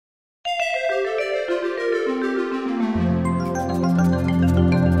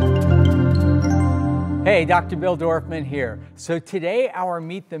Hey, Dr. Bill Dorfman here. So today our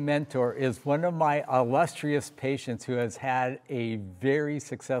Meet the Mentor is one of my illustrious patients who has had a very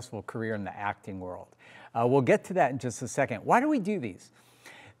successful career in the acting world. We'll get to that in just a second. Why do we do these?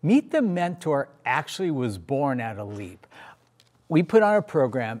 Meet the Mentor actually was born out of LEAP. We put on a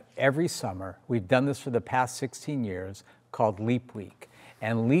program every summer. We've done this for the past 16 years called LEAP Week.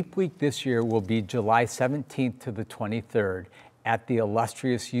 And LEAP Week this year will be July 17th to the 23rd at the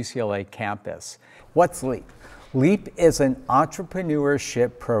illustrious UCLA campus. What's LEAP? LEAP is an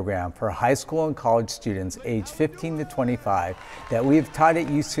entrepreneurship program for high school and college students aged 15 to 25 that we have taught at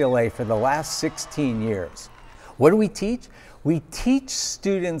UCLA for the last 16 years. What do we teach? We teach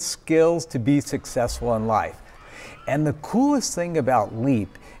students skills to be successful in life. And the coolest thing about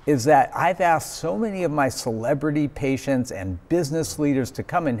LEAP is that I've asked so many of my celebrity patients and business leaders to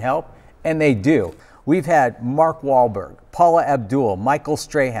come and help, and they do. We've had Mark Wahlberg, Paula Abdul, Michael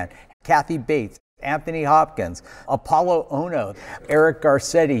Strahan, Kathy Bates, Anthony Hopkins, Apollo Ono, Eric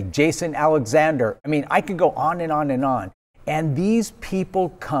Garcetti, Jason Alexander. I mean, I could go on and on and on. And these people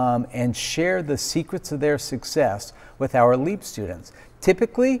come and share the secrets of their success with our LEAP students.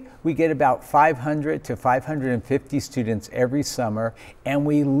 Typically, we get about 500 to 550 students every summer, and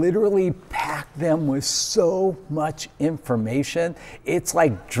we literally pack them with so much information. It's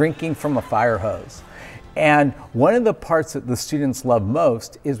like drinking from a fire hose. And one of the parts that the students love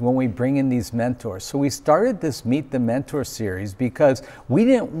most is when we bring in these mentors. So we started this Meet the Mentor series because we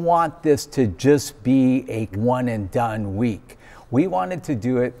didn't want this to just be a one and done week. We wanted to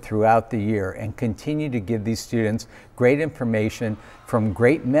do it throughout the year and continue to give these students great information from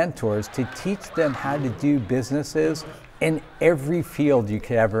great mentors to teach them how to do businesses in every field you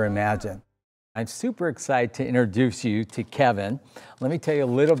could ever imagine. I'm super excited to introduce you to Kevin. Let me tell you a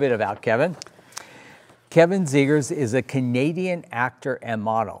little bit about Kevin. Kevin Zegers is a Canadian actor and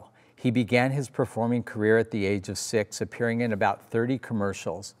model. He began his performing career at the age of 6, appearing in about 30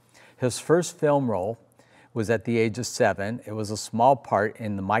 commercials. His first film role was at the age of 7. It was a small part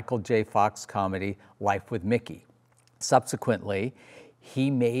in the Michael J. Fox comedy Life with Mickey. Subsequently, he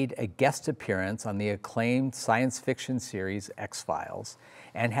made a guest appearance on the acclaimed science fiction series X-Files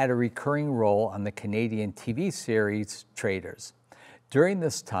and had a recurring role on the Canadian TV series Traders. During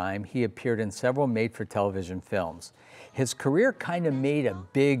this time, he appeared in several made-for-television films. His career kind of made a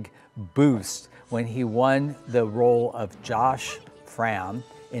big boost when he won the role of Josh Framm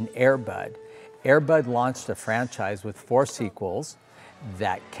in Air Bud. Air Bud launched a franchise with 4 sequels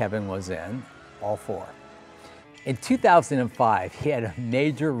that Kevin was in, all 4. In 2005, he had a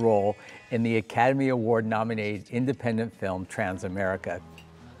major role in the Academy Award-nominated independent film Transamerica,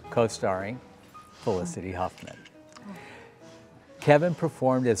 co-starring Felicity Huffman. Kevin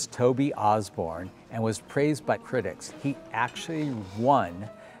performed as Toby Osbourne and was praised by critics. He actually won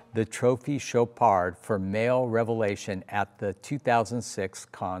the Trophy Chopard for Male Revelation at the 2006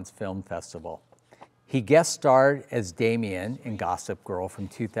 Cannes Film Festival. He guest starred as Damien in Gossip Girl from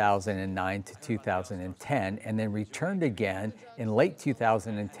 2009 to 2010, and then returned again in late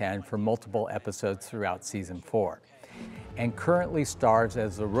 2010 for multiple episodes throughout season 4. And currently stars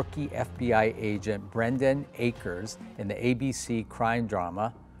as the rookie FBI Agent Brendon Acres in the ABC crime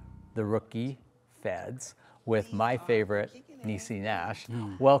drama, The Rookie Feds, with my favorite, Niecy Nash.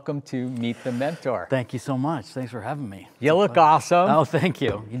 Welcome to Meet the Mentor. Thank you so much. Thanks for having me. You look awesome. Oh, thank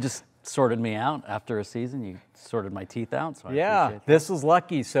you. You just sorted me out after a season. You sorted my teeth out, so I appreciate this was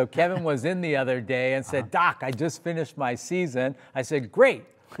lucky. So Kevin was in the other day and said, Doc, I just finished my season. I said, great.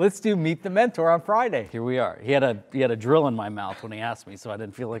 Let's do Meet the Mentor on Friday. Here we are. He had a drill in my mouth when he asked me, so I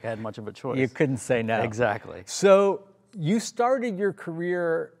didn't feel like I had much of a choice. You couldn't say no. Exactly. So you started your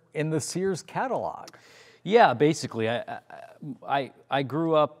career in the Sears catalog. Yeah, basically. I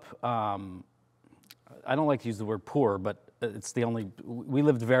grew up, I don't like to use the word poor, but it's the only, we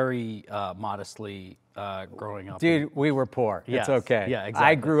lived very modestly growing up. Dude, we were poor. Yes. It's okay. Yeah,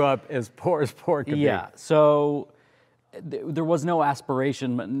 exactly. I grew up as poor could be. Yeah, so there was no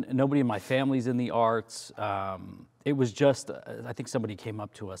aspiration. Nobody in my family's in the arts. It was just, I think somebody came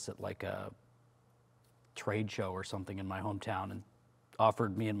up to us at like a trade show or something in my hometown and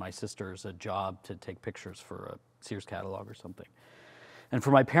offered me and my sisters a job to take pictures for a Sears catalog or something. And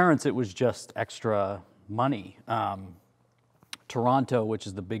for my parents, it was just extra money. Toronto, which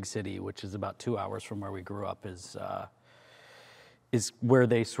is the big city, which is about 2 hours from where we grew up, is where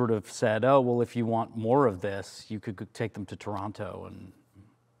they sort of said, oh, well, if you want more of this, you could take them to Toronto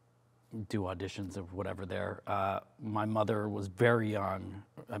and do auditions of whatever there. My mother was very young.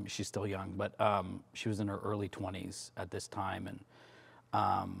 I mean, she's still young, but she was in her early 20s at this time,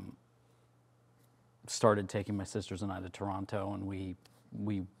 and started taking my sisters and I to Toronto, and we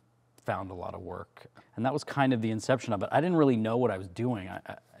found a lot of work. And that was kind of the inception of it. I didn't really know what I was doing.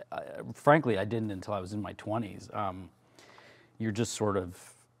 Frankly, I didn't until I was in my 20s. You're just sort of,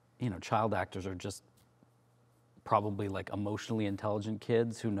 child actors are just probably like emotionally intelligent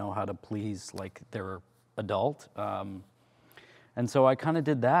kids who know how to please like their adult. And so I kind of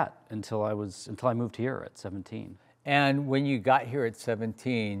did that until I moved here at 17. And when you got here at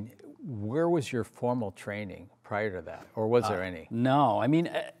 17, where was your formal training prior to that, or was there any? No, I mean,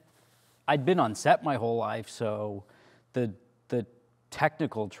 I'd been on set my whole life, so the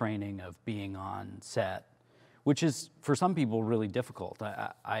technical training of being on set, which is for some people really difficult.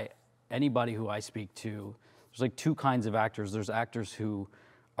 Anybody who I speak to, there's like two kinds of actors. There's actors who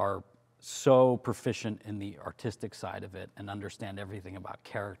are so proficient in the artistic side of it and understand everything about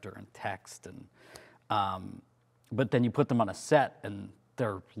character and text, and but then you put them on a set and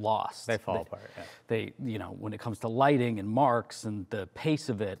they're lost. They fall apart. Yeah. They, when it comes to lighting and marks and the pace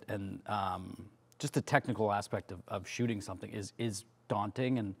of it, and just the technical aspect of shooting something is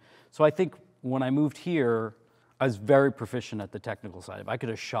daunting. And so I think when I moved here, I was very proficient at the technical side. I could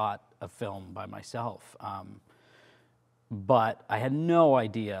have shot a film by myself, but I had no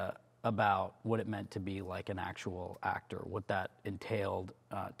idea about what it meant to be like an actual actor, what that entailed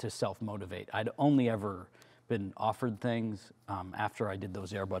to self-motivate. I'd only ever been offered things. After I did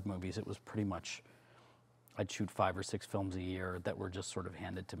those Air Bud movies, it was pretty much, I'd shoot 5 or 6 films a year that were just sort of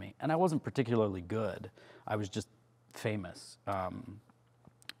handed to me. And I wasn't particularly good. I was just famous,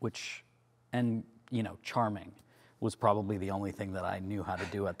 charming was probably the only thing that I knew how to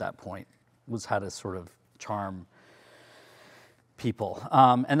do at that point, was how to sort of charm people.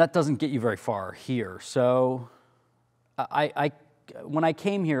 And that doesn't get you very far here. So when I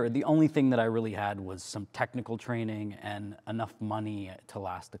came here, the only thing that I really had was some technical training and enough money to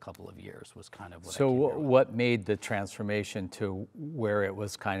last a couple of years was kind of what I came here with. What made the transformation to where it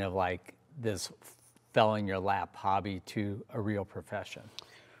was kind of like this fell in your lap hobby to a real profession?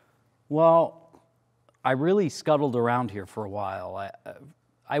 Well, I really scuttled around here for a while.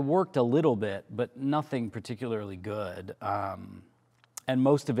 I worked a little bit, but nothing particularly good. And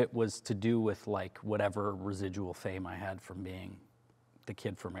most of it was to do with like whatever residual fame I had from being the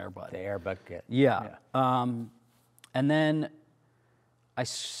kid from Air Bud. The Air Bud kid. Yeah. And then I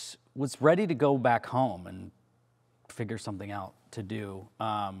was ready to go back home and figure something out to do.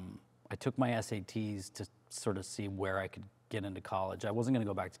 I took my SATs to sort of see where I could get into college. I wasn't going to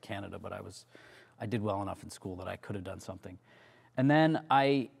go back to Canada, but I did well enough in school that I could have done something. And then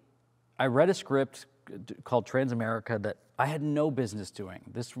I read a script called Transamerica that I had no business doing.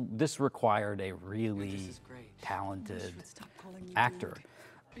 This required a really talented actor.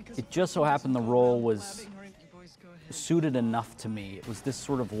 It just so happened the role was suited enough to me. It was this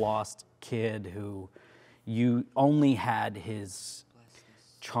sort of lost kid who you only had his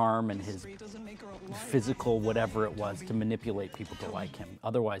charm and his physical whatever it was to manipulate people to like him.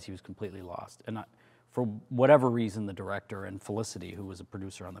 Otherwise, he was completely lost. And for whatever reason, the director and Felicity, who was a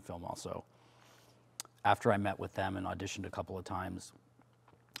producer on the film also, after I met with them and auditioned a couple of times,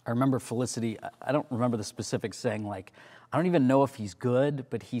 I remember Felicity, I don't remember the specifics, saying like, I don't even know if he's good,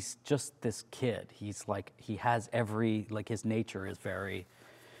 but he's just this kid. He's like, he has his nature is very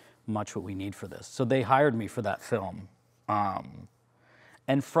much what we need for this. So they hired me for that film.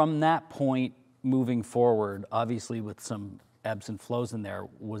 And from that point, moving forward, obviously with some ebbs and flows in there,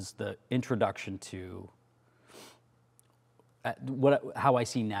 was the introduction to how I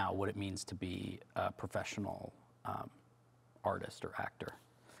see now what it means to be a professional artist or actor,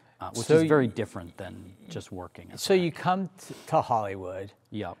 which is very different than just working. So you come to Hollywood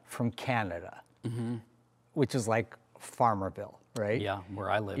from Canada, which is like Farmerville, right? Yeah, where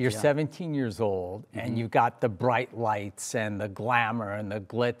I live. You're 17 years old, and you've got the bright lights and the glamour and the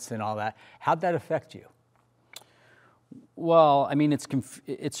glitz and all that. How'd that affect you? Well, I mean,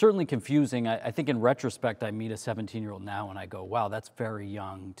 it's certainly confusing. I think in retrospect, I meet a 17-year-old now and I go, wow, that's very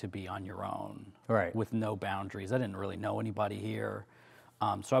young to be on your own, right, with no boundaries. I didn't really know anybody here.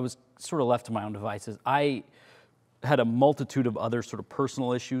 So I was sort of left to my own devices. I had a multitude of other sort of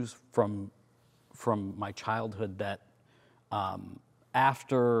personal issues from my childhood that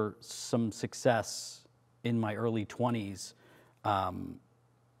after some success in my early 20s,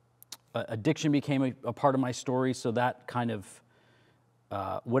 addiction became a part of my story, so that kind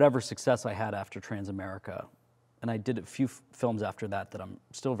of, whatever success I had after Transamerica, and I did a few films after that I'm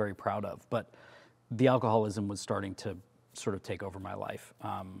still very proud of, but the alcoholism was starting to sort of take over my life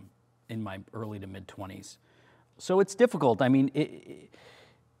in my early to mid-20s. So it's difficult. I mean,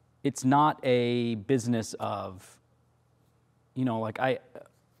 it's not a business of, like I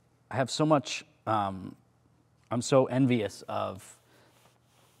have so much, I'm so envious of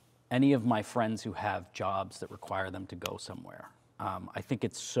any of my friends who have jobs that require them to go somewhere. I think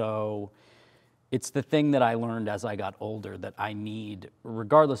it's the thing that I learned as I got older that I need,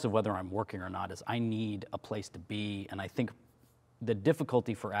 regardless of whether I'm working or not, is I need a place to be. And I think the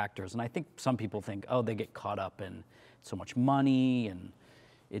difficulty for actors, and I think some people think, oh, they get caught up in so much money and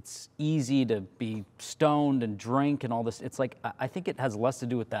it's easy to be stoned and drink and all this. It's like, I think it has less to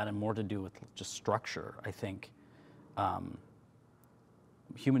do with that and more to do with just structure. I think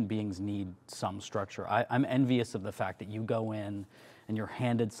human beings need some structure. I'm envious of the fact that you go in and you're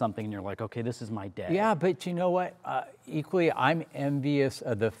handed something and you're like, okay, this is my day. Yeah, but you know what? Equally, I'm envious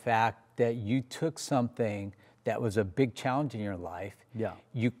of the fact that you took something that was a big challenge in your life. Yeah.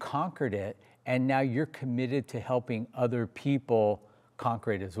 You conquered it, and now you're committed to helping other people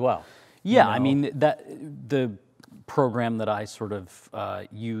conquer it as well. Yeah, you know? I mean, that the program that I sort of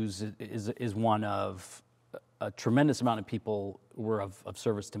use is one of a tremendous amount of people were of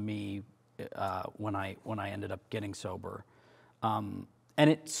service to me when I ended up getting sober. And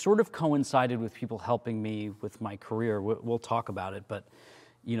it sort of coincided with people helping me with my career. We'll talk about it, but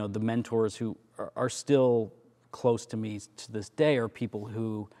you know, the mentors who are still close to me to this day are people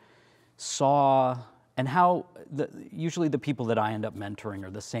who saw, and how usually the people that I end up mentoring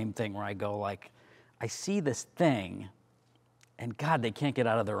are the same thing, where I go like, I see this thing, and God, they can't get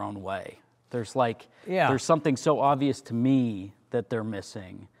out of their own way. There's like, there's something so obvious to me that they're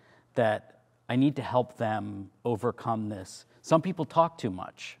missing that I need to help them overcome this. Some people talk too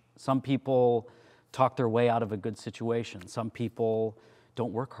much. Some people talk their way out of a good situation. Some people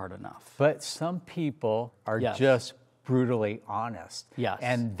don't work hard enough. But some people are just brutally honest. Yes.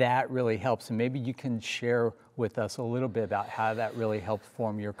 And that really helps. And maybe you can share with us a little bit about how that really helped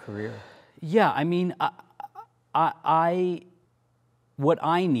form your career. Yeah, I mean, what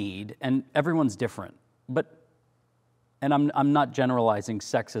I need, and everyone's different, and I'm not generalizing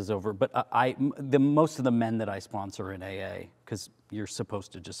sex as over, but most of the men that I sponsor in AA, because you're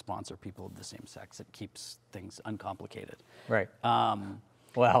supposed to just sponsor people of the same sex, it keeps things uncomplicated. Right.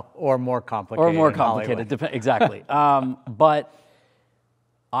 Well, or more complicated. Or more complicated, exactly. But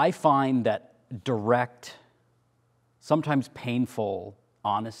I find that direct, sometimes painful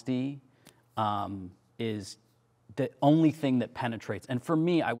honesty is the only thing that penetrates. And for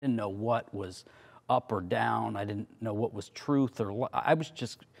me, I didn't know what was up or down. I didn't know what was truth or I was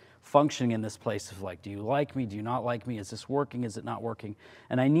just functioning in this place of like, do you like me? Do you not like me? Is this working? Is it not working?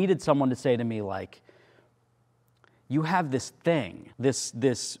 And I needed someone to say to me like, you have this thing, this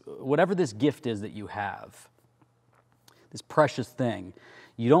whatever this gift is that you have, this precious thing,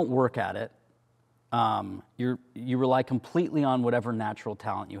 you don't work at it. You rely completely on whatever natural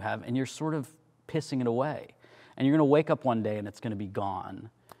talent you have, and you're sort of pissing it away. And you're going to wake up one day and it's going to be gone.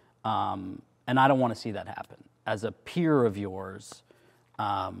 And I don't want to see that happen as a peer of yours.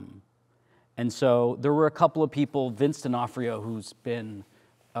 And so there were a couple of people, Vince D'Onofrio, who's been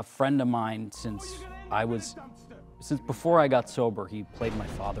a friend of mine since before I got sober. He played my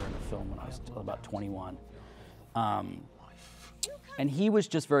father in a film when I was about 21. And he was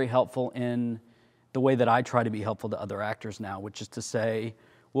just very helpful in the way that I try to be helpful to other actors now, which is to say,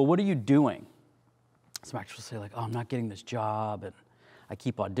 well, what are you doing? Some actors will say like, oh, I'm not getting this job, and I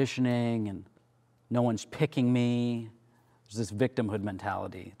keep auditioning, and no one's picking me. There's this victimhood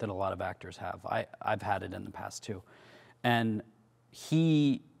mentality that a lot of actors have. I've had it in the past too. And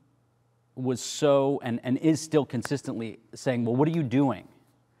he was so, and is still consistently saying, well, what are you doing?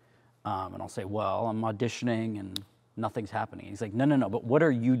 And I'll say, well, I'm auditioning and nothing's happening. He's like, no, but what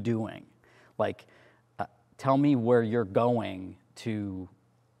are you doing? Like, tell me where you're going to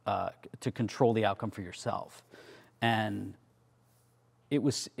control the outcome for yourself. And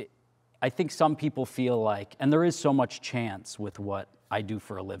I think some people feel like, and there is so much chance with what I do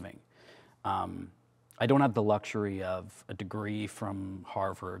for a living. I don't have the luxury of a degree from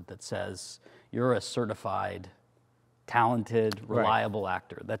Harvard that says you're a certified, talented, reliable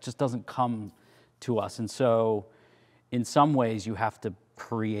actor. That just doesn't come to us. And so in some ways you have to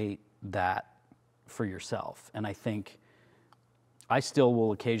create that for yourself. And I think I still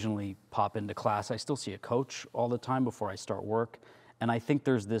will occasionally pop into class. I still see a coach all the time before I start work. And I think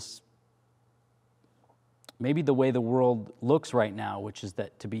there's this, maybe the way the world looks right now, which is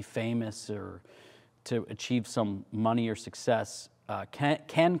that to be famous or to achieve some money or success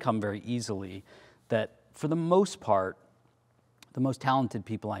can come very easily, that for the most part, the most talented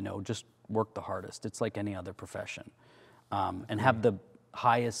people I know just work the hardest. It's like any other profession, and have the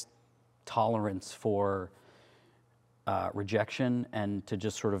highest tolerance for rejection, and to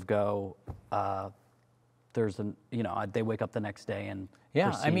just sort of go, they wake up the next day and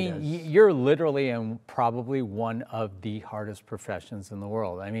yeah, I mean, you're literally in probably one of the hardest professions in the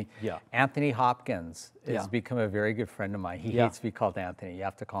world. I mean, yeah. Anthony Hopkins has become a very good friend of mine. He hates to be called Anthony. You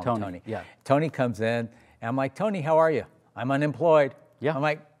have to call him Tony. Yeah. Tony comes in, and I'm like, Tony, how are you? I'm unemployed. Yeah. I'm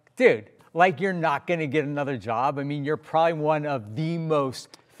like, dude, like you're not going to get another job. I mean, you're probably one of the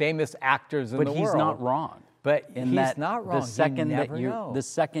most famous actors in the world. But he's not wrong. But he's not wrong. The second you never that know. the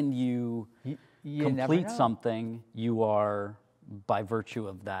second you complete something, you are, by virtue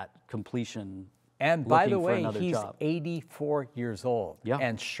of that completion, and by the way, he's job. 84 years old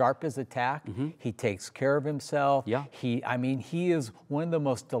and sharp as a tack. He takes care of himself. Yeah. I mean, he is one of the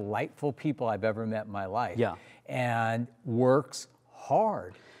most delightful people I've ever met in my life. Yeah. And works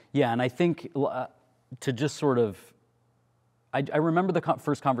hard. Yeah, and I think to just sort of, I remember the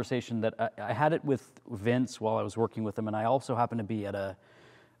first conversation that I had it with Vince while I was working with him, and I also happened to be at a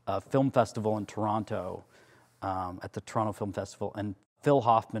film festival in Toronto, at the Toronto Film Festival, and Phil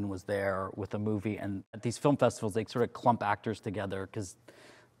Hoffman was there with a movie. And at these film festivals, they sort of clump actors together because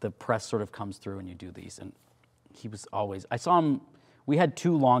the press sort of comes through and you do these. And he was always, I saw him, we had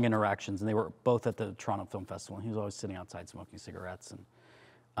 2 long interactions, and they were both at the Toronto Film Festival, and he was always sitting outside smoking cigarettes.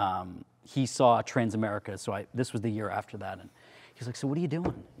 And he saw Transamerica, so this was the year after that, and he was like, so what are you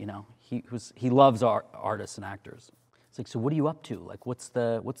doing? You know, he loves artists and actors. It's like, so what are you up to? Like, what's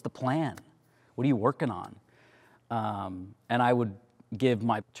the plan? What are you working on? And I would give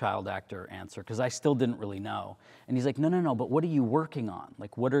my child actor answer because I still didn't really know. And he's like, no, but what are you working on?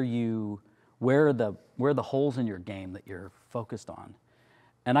 Like, where are the holes in your game that you're focused on?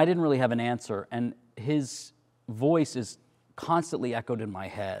 And I didn't really have an answer. And his voice is constantly echoed in my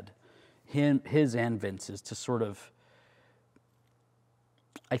head, his and Vince's, to sort of,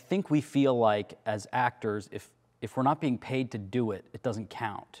 I think we feel like as actors, if we're not being paid to do it, it doesn't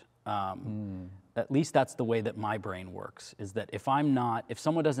count. At least that's the way that my brain works, is that if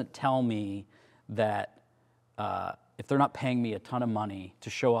someone doesn't tell me that, if they're not paying me a ton of money to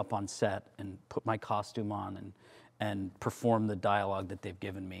show up on set and put my costume on and perform the dialogue that they've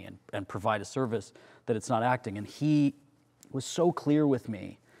given me and provide a service, that it's not acting. And he was so clear with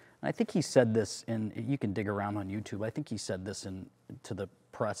me. And I think he said this you can dig around on YouTube, I think he said this to the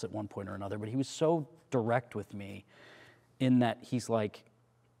press at one point or another, but he was so direct with me in that he's like,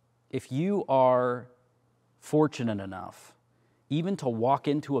 if you are fortunate enough even to walk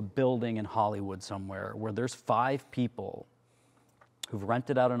into a building in Hollywood somewhere where there's 5 people who've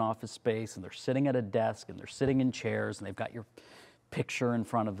rented out an office space and they're sitting at a desk and they're sitting in chairs and they've got your picture in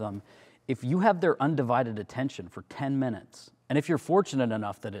front of them, if you have their undivided attention for 10 minutes, and if you're fortunate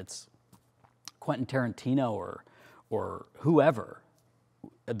enough that it's Quentin Tarantino or whoever,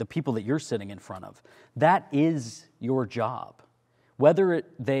 the people that you're sitting in front of, that is your job. Whether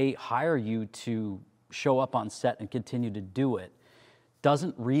they hire you to show up on set and continue to do it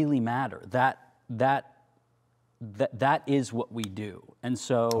doesn't really matter. That is what we do. And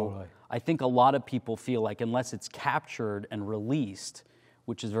so totally. I think a lot of people feel like unless it's captured and released,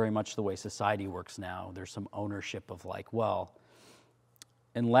 which is very much the way society works now, there's some ownership of like, well,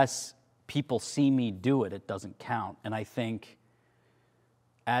 unless people see me do it, it doesn't count. And I think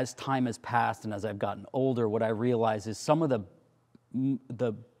as time has passed and as I've gotten older, what I realize is some of the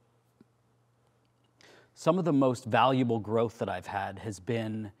most valuable growth that I've had has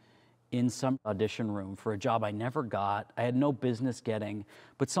been in some audition room for a job I never got, I had no business getting,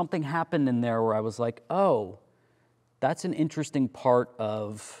 but something happened in there where I was like, oh, that's an interesting part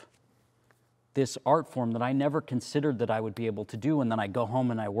of this art form that I never considered that I would be able to do, and then I go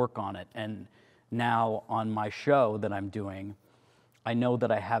home and I work on it. And now on my show that I'm doing, I know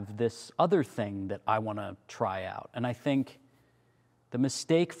that I have this other thing that I want to try out. And I think the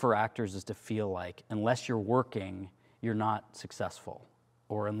mistake for actors is to feel like unless you're working, you're not successful.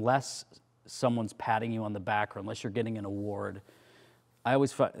 Or unless someone's patting you on the back, or unless you're getting an award. I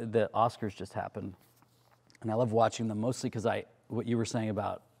always find the Oscars just happened, and I love watching them mostly because what you were saying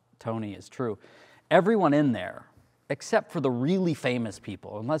about Tony is true. Everyone in there, except for the really famous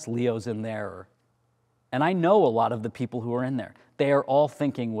people, unless Leo's in there, and I know a lot of the people who are in there, they are all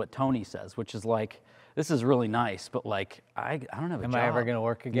thinking what Tony says, which is like, this is really nice, but like, I don't have a job. Am I ever going to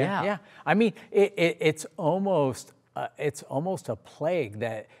work again? Yeah. I mean, it's almost a plague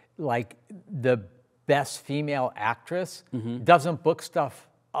that like the best female actress doesn't book stuff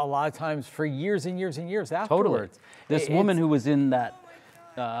a lot of times for years and years and years afterwards. Totally. This woman who was in that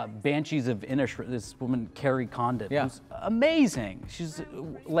Banshees of Inisherin, this woman, Carrie Condon, who's amazing. She's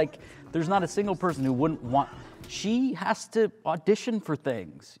like, there's not a single person who wouldn't want, she has to audition for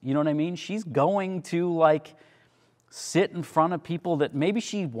things. You know what I mean? She's going to like sit in front of people that maybe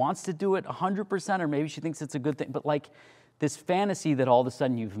she wants to do it 100%, or maybe she thinks it's a good thing, but like this fantasy that all of a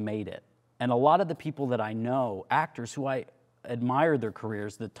sudden you've made it. And a lot of the people that I know, actors who I admire their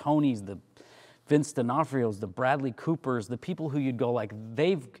careers, the Tonys, the Vince D'Onofrios, the Bradley Coopers, the people who you'd go like,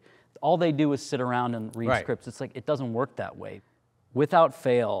 all they do is sit around and read scripts. It's like, it doesn't work that way. Without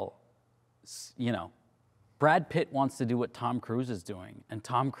fail, you know, Brad Pitt wants to do what Tom Cruise is doing, and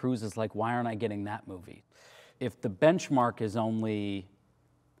Tom Cruise is like, why aren't I getting that movie? If the benchmark is only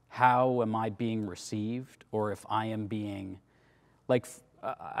how am I being received, or if I am being, like,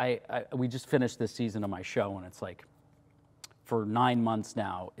 we just finished this season of my show, and it's like, for 9 months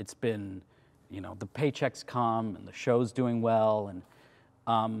now, it's been, you know, the paychecks come, and the show's doing well,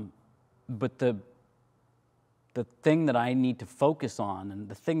 and but the thing that I need to focus on, and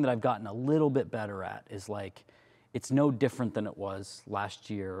the thing that I've gotten a little bit better at, is like, it's no different than it was last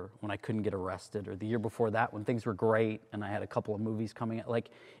year when I couldn't get arrested, or the year before that when things were great and I had a couple of movies coming out. Like,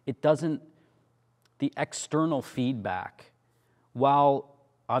 it doesn't, the external feedback, while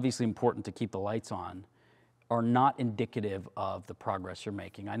obviously important to keep the lights on, are not indicative of the progress you're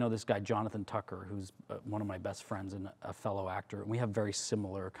making. I know this guy, Jonathan Tucker, who's one of my best friends and a fellow actor, and we have very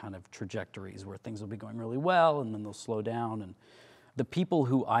similar kind of trajectories where things will be going really well and then they'll slow down. And the people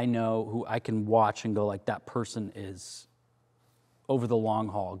who I know, who I can watch and go like, that person is over the long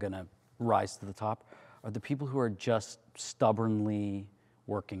haul gonna rise to the top, are the people who are just stubbornly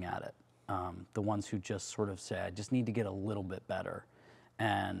working at it. The ones who just sort of say, I just need to get a little bit better.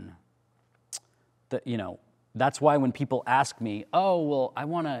 And you know, that's why when people ask me, oh, well, I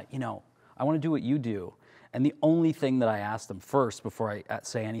wanna do what you do. And the only thing that I ask them first before I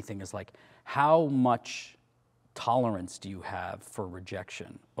say anything is like, how much tolerance do you have for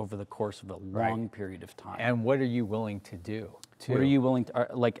rejection over the course of a long period of time? And what are you willing to do? What are you willing to,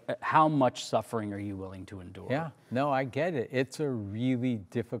 like, how much suffering are you willing to endure? Yeah, no, I get it. It's a really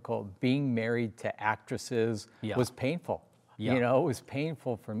difficult, being married to actresses was painful. Yeah. You know, it was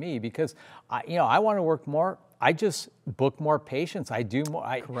painful for me because, I want to work more. I just book more patients. I do more.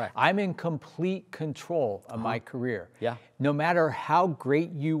 Correct. I'm in complete control of my career. Yeah. No matter how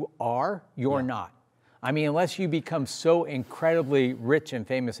great you are, you're not. I mean, unless you become so incredibly rich and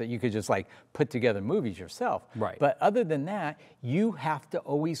famous that you could just like put together movies yourself. Right. But other than that, you have to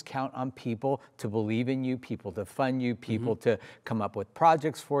always count on people to believe in you, people to fund you, people to come up with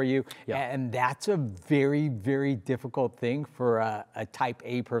projects for you. Yeah. And that's a very, very difficult thing for a type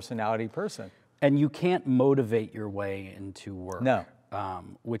A personality person. And you can't motivate your way into work. No.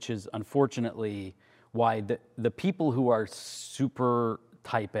 Which is unfortunately why the people who are super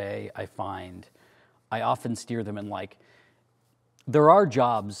type A, I find, I often steer them in like, there are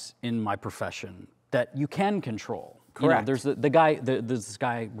jobs in my profession that you can control. Correct. You know, there's this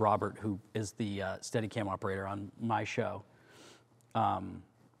guy, Robert, who is the Steadicam operator on my show, our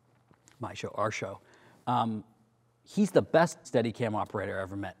show. He's the best Steadicam operator I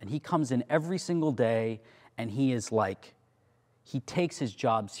ever met. And he comes in every single day and he is like, he takes his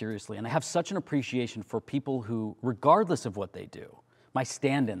job seriously. And I have such an appreciation for people who, regardless of what they do, my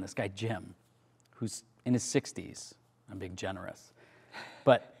stand-in, this guy, Jim, who's in his 60s, I'm being generous,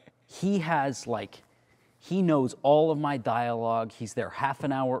 but he has like, he knows all of my dialogue. He's there half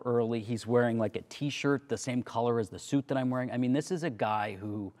an hour early. He's wearing like a t-shirt the same color as the suit that I'm wearing. I mean, this is a guy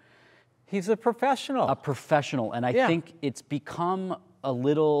who... He's a professional. A professional, and I think it's become a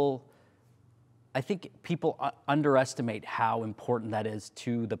little... I think people underestimate how important that is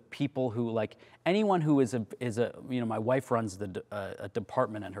to the people who, like, anyone who is a my wife runs a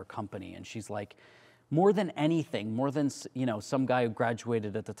department in her company, and she's like, more than anything, more than, some guy who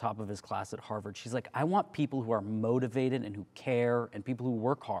graduated at the top of his class at Harvard, she's like, I want people who are motivated and who care and people who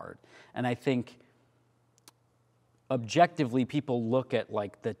work hard. And I think objectively people look at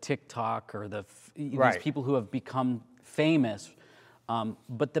like the TikTok or these people who have become famous.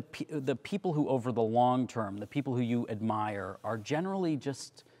 But the people who, over the long term, the people who you admire, are generally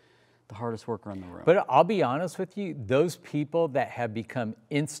just the hardest worker in the room. But I'll be honest with you, those people that have become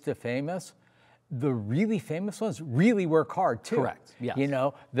insta-famous, the really famous ones really work hard too. Correct, yes. You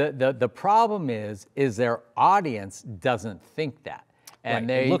know, the problem is their audience doesn't think that. And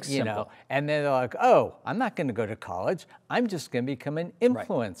Right. It they, looks you know, simple. and then they're like, oh, I'm not going to go to college. I'm just going to become an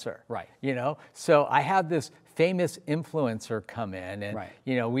influencer. Right. You know, so I have this famous influencer come in,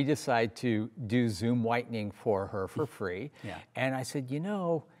 and we decide to do Zoom whitening for her for free. Yeah. And I said,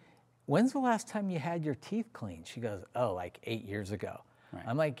 when's the last time you had your teeth cleaned? She goes, oh, like 8 years ago. Right.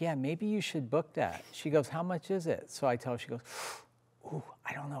 I'm like, yeah, maybe you should book that. She goes, how much is it? So I tell her, she goes, ooh,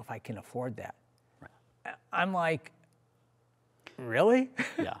 I don't know if I can afford that. Right. I'm like, really?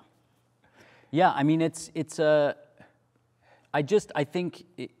 Yeah. Yeah, I mean, it's I think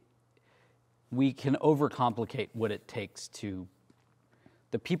we can overcomplicate what it takes to,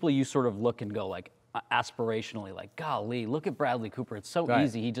 the people you sort of look and go like, aspirationally, like, golly, look at Bradley Cooper, it's so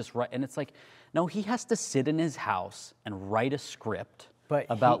easy, he just write, and it's like, no, he has to sit in his house and write a script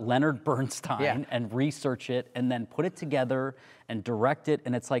about Leonard Bernstein and research it and then put it together and direct it,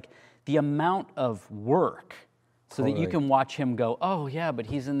 and it's like the amount of work so that you can watch him go, oh yeah, but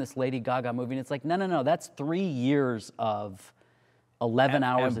he's in this Lady Gaga movie, and it's like, no, that's 3 years of 11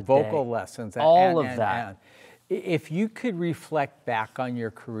 hours a day. Vocal lessons. All of that. If you could reflect back on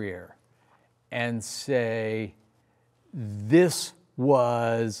your career and say, this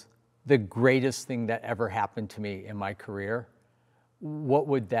was the greatest thing that ever happened to me in my career, what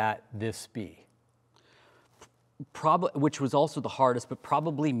would this be? Probably, which was also the hardest, but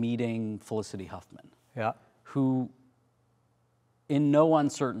probably meeting Felicity Huffman. Yeah. Who, in no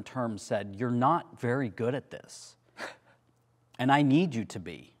uncertain terms, said, you're not very good at this. And I need you to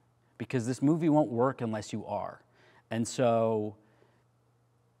be, because this movie won't work unless you are. And so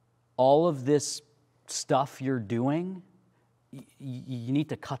all of this stuff you're doing, you need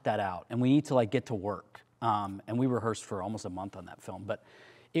to cut that out. And we need to get to work. And we rehearsed for almost a month on that film. But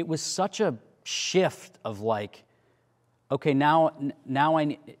it was such a shift of okay, now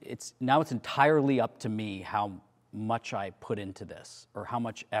it's entirely up to me how much I put into this, or how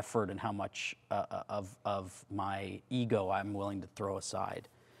much effort and how much of my ego I'm willing to throw aside.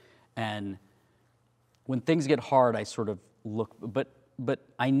 And when things get hard, I sort of look, but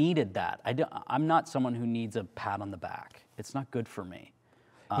I needed that. I'm not someone who needs a pat on the back. It's not good for me.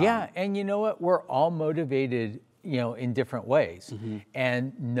 Yeah, and you know what? We're all motivated, in different ways. Mm-hmm.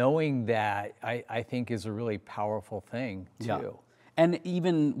 And knowing that, I think, is a really powerful thing, too. Yeah. And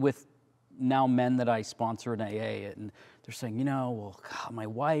even with now men that I sponsor in AA, and they're saying, well, God, my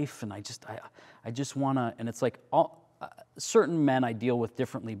wife, and I just want to, and it's like, certain men I deal with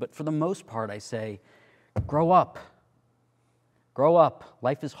differently, but for the most part, I say, grow up. Grow up.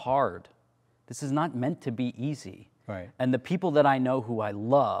 Life is hard. This is not meant to be easy. Right. And the people that I know who I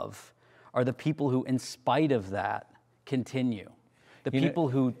love are the people who, in spite of that, continue. The people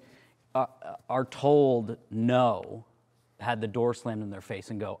who are told no, had the door slammed in their face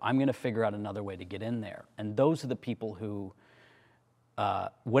and go, I'm going to figure out another way to get in there. And those are the people who,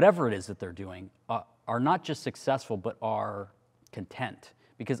 whatever it is that they're doing, are not just successful, but are content.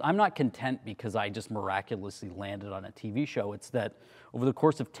 Because I'm not content because I just miraculously landed on a TV show. It's that over the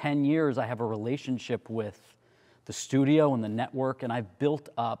course of 10 years, I have a relationship with the studio and the network, and I've built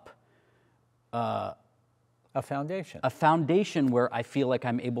up a foundation. A foundation where I feel like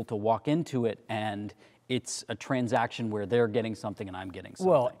I'm able to walk into it, and it's a transaction where they're getting something and I'm getting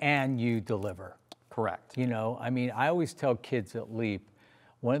something. Well, and you deliver. Correct. I always tell kids at LEAP,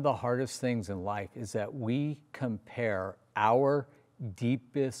 one of the hardest things in life is that we compare our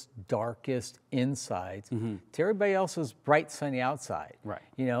deepest, darkest insides to everybody else's bright, sunny outside. Right.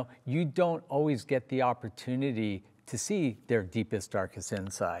 You don't always get the opportunity to see their deepest, darkest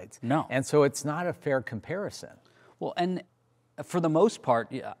insides. No. And so it's not a fair comparison. Well, and for the most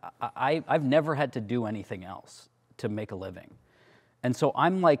part, I've never had to do anything else to make a living. And so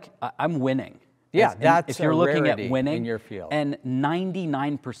I'm winning. Yeah, that's if you're looking at winning in your field. And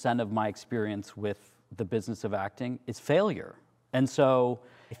 99% of my experience with the business of acting is failure. And so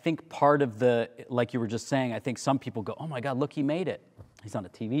I think part of like you were just saying, I think some people go, oh my God, look, he made it. He's on a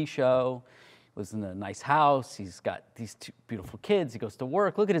TV show, lives in a nice house, he's got these two beautiful kids, he goes to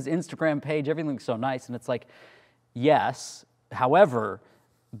work, look at his Instagram page, everything's so nice. And it's like, yes, however,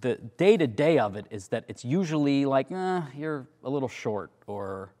 the day-to-day of it is that it's usually like, you're a little short,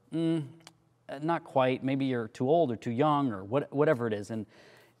 or not quite, maybe you're too old or too young, or whatever it is. And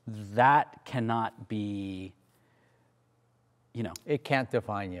that cannot be, It can't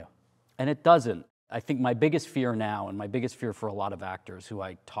define you. And it doesn't. I think my biggest fear now, and my biggest fear for a lot of actors who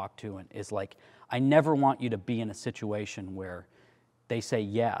I talk to, is I never want you to be in a situation where they say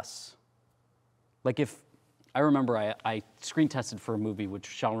yes. I remember I screen tested for a movie which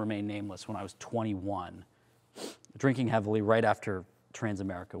shall remain nameless when I was 21, drinking heavily right after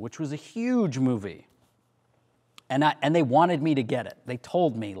Transamerica, which was a huge movie. And they wanted me to get it. They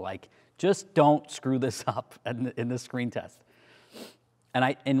told me, just don't screw this up in the screen test.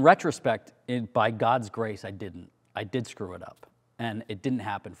 And in retrospect, by God's grace, I didn't. I did screw it up, and it didn't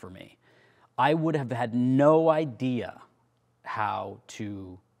happen for me. I would have had no idea how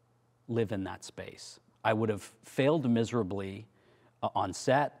to live in that space. I would have failed miserably on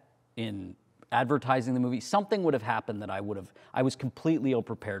set, in advertising the movie. Something would have happened that I was completely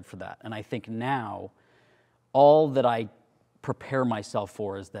ill-prepared for that. And I think now, all that I prepare myself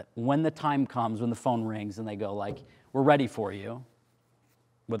for is that when the time comes, when the phone rings and they go like, we're ready for you,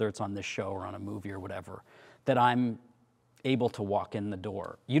 whether it's on this show or on a movie or whatever, that I'm able to walk in the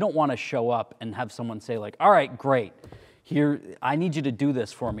door. You don't want to show up and have someone say like, all right, great, here, I need you to do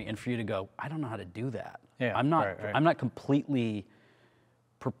this for me, and for you to go, I don't know how to do that. Yeah, I'm not, right. I'm not completely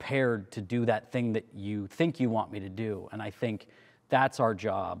prepared to do that thing that you think you want me to do. And I think that's our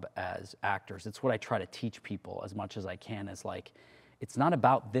job as actors. It's what I try to teach people as much as I can, is like, it's not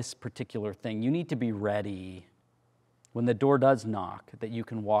about this particular thing. You need to be ready when the door does knock, that you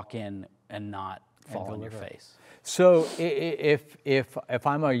can walk in and not fall on your face. So if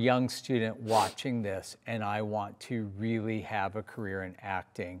I'm a young student watching this and I want to really have a career in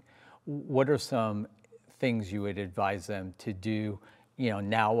acting, what are some things you would advise them to do,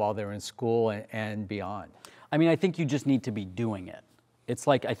 now while they're in school and beyond? I mean, I think you just need to be doing it. It's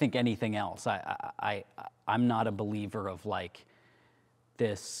like, I think anything else. I'm not a believer of like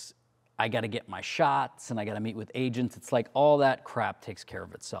this, I got to get my shots and I got to meet with agents. It's like all that crap takes care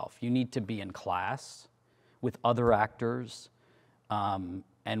of itself. You need to be in class with other actors and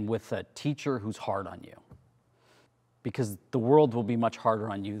with a teacher who's hard on you. Because the world will be much harder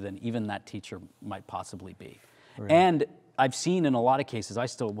on you than even that teacher might possibly be. Right. And I've seen in a lot of cases, I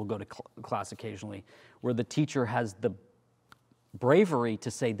still will go to class occasionally, where the teacher has the bravery to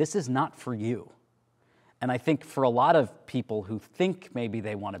say, this is not for you. And I think for a lot of people who think maybe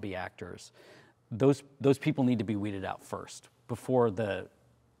they want to be actors, those people need to be weeded out first before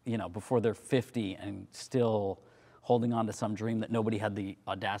they're 50 and still holding on to some dream that nobody had the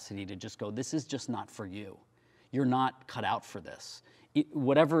audacity to just go, this is just not for you. You're not cut out for this.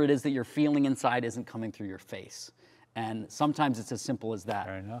 Whatever it is that you're feeling inside isn't coming through your face. And sometimes it's as simple as that.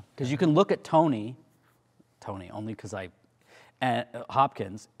 Fair enough. Because you can look at Tony, only because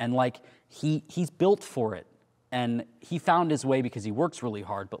Hopkins, and like he's built for it. And he found his way because he works really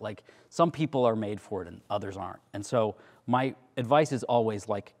hard, but like some people are made for it and others aren't. And so my advice is always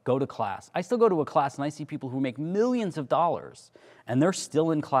like, go to class. I still go to a class and I see people who make millions of dollars and they're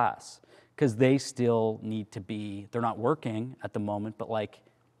still in class because they still need to be, they're not working at the moment, but like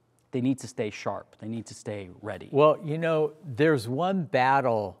they need to stay sharp. They need to stay ready. Well, there's one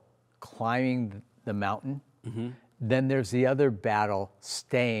battle climbing the mountain, then there's the other battle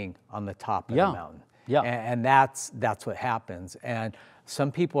staying on the top of the mountain. Yeah. And that's what happens. And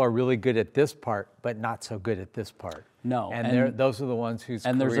some people are really good at this part, but not so good at this part. No. And those are the ones whose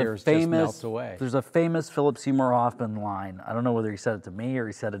careers just melt away. There's a famous Philip Seymour Hoffman line. I don't know whether he said it to me or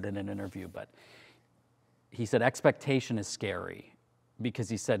he said it in an interview, but he said, expectation is scary. Because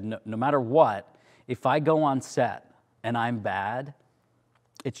he said, no matter what, if I go on set and I'm bad,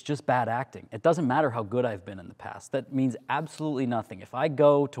 it's just bad acting. It doesn't matter how good I've been in the past. That means absolutely nothing. If I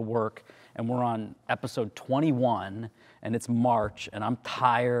go to work and we're on episode 21 and it's March and I'm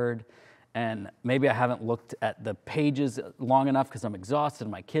tired and maybe I haven't looked at the pages long enough because I'm exhausted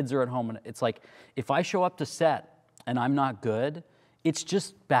and my kids are at home, and it's like, if I show up to set and I'm not good, it's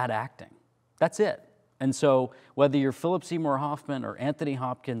just bad acting. That's it. And so whether you're Philip Seymour Hoffman or Anthony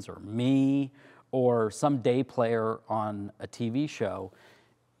Hopkins or me or some day player on a TV show,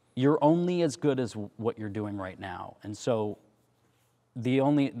 you're only as good as what you're doing right now. And so the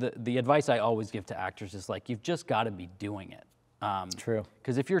advice I always give to actors is like, you've just got to be doing it. True.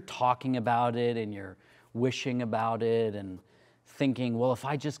 Because if you're talking about it and you're wishing about it and thinking, well, if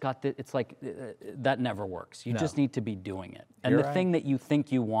I just got this, it's like, that never works. You just need to be doing it. And the thing that you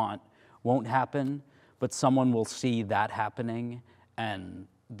think you want won't happen, but someone will see that happening and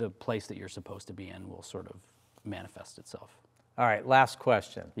the place that you're supposed to be in will sort of manifest itself. All right, last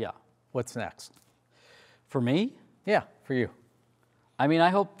question. Yeah. What's next? For me? Yeah, for you. I mean, I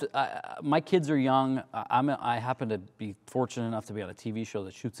hope, my kids are young. I happen to be fortunate enough to be on a TV show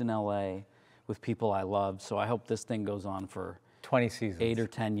that shoots in LA with people I love. So I hope this thing goes on for 20 seasons, 8 or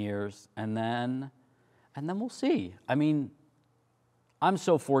 10 years. And then we'll see. I mean, I'm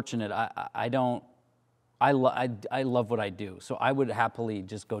so fortunate. I love what I do. So I would happily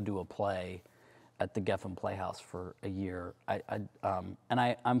just go do a play at the Geffen Playhouse for a year.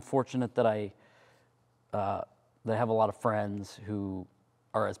 I'm fortunate that I have a lot of friends who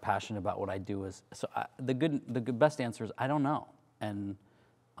are as passionate about what I do as. So the best answer is I don't know, and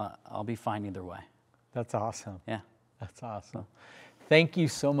I'll be fine either way. That's awesome. Yeah, that's awesome. Thank you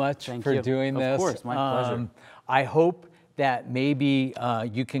so much for doing this. Of course, my pleasure. I hope that maybe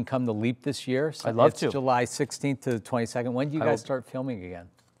you can come to LEAP this year. So I'd love to. It's July 16th to the 22nd. When do you guys start filming again?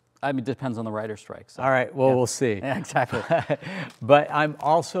 I mean, it depends on the writer's strike. So. All right, well, we'll see. Yeah, exactly. But I'm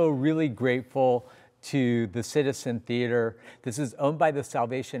also really grateful to the Citizen Theater. This is owned by the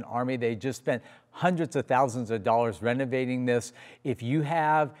Salvation Army. They just spent hundreds of thousands of dollars renovating this. If you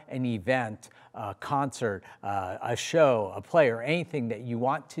have an event, a concert, a show, a play, or anything that you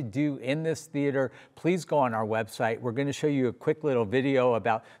want to do in this theater, please go on our website. We're going to show you a quick little video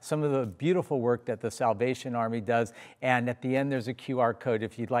about some of the beautiful work that the Salvation Army does. And at the end, there's a QR code.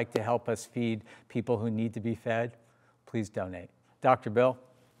 If you'd like to help us feed people who need to be fed, please donate. Dr. Bill,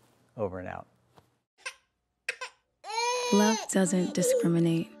 over and out. Love doesn't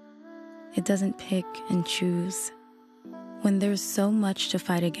discriminate. It doesn't pick and choose. When there's so much to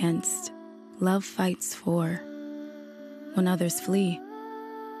fight against, love fights for. When others flee,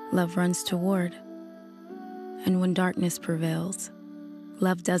 love runs toward. And when darkness prevails,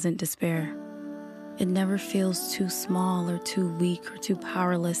 love doesn't despair. It never feels too small or too weak or too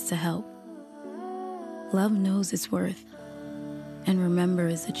powerless to help. Love knows its worth and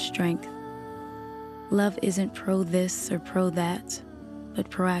remembers its strength. Love isn't pro this or pro that, but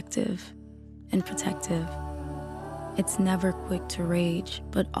proactive and protective. It's never quick to rage,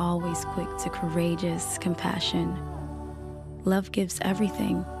 but always quick to courageous compassion. Love gives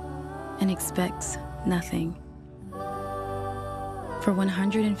everything and expects nothing. For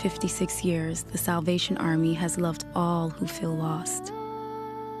 156 years, the Salvation Army has loved all who feel lost.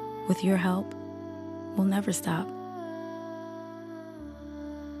 With your help, we'll never stop.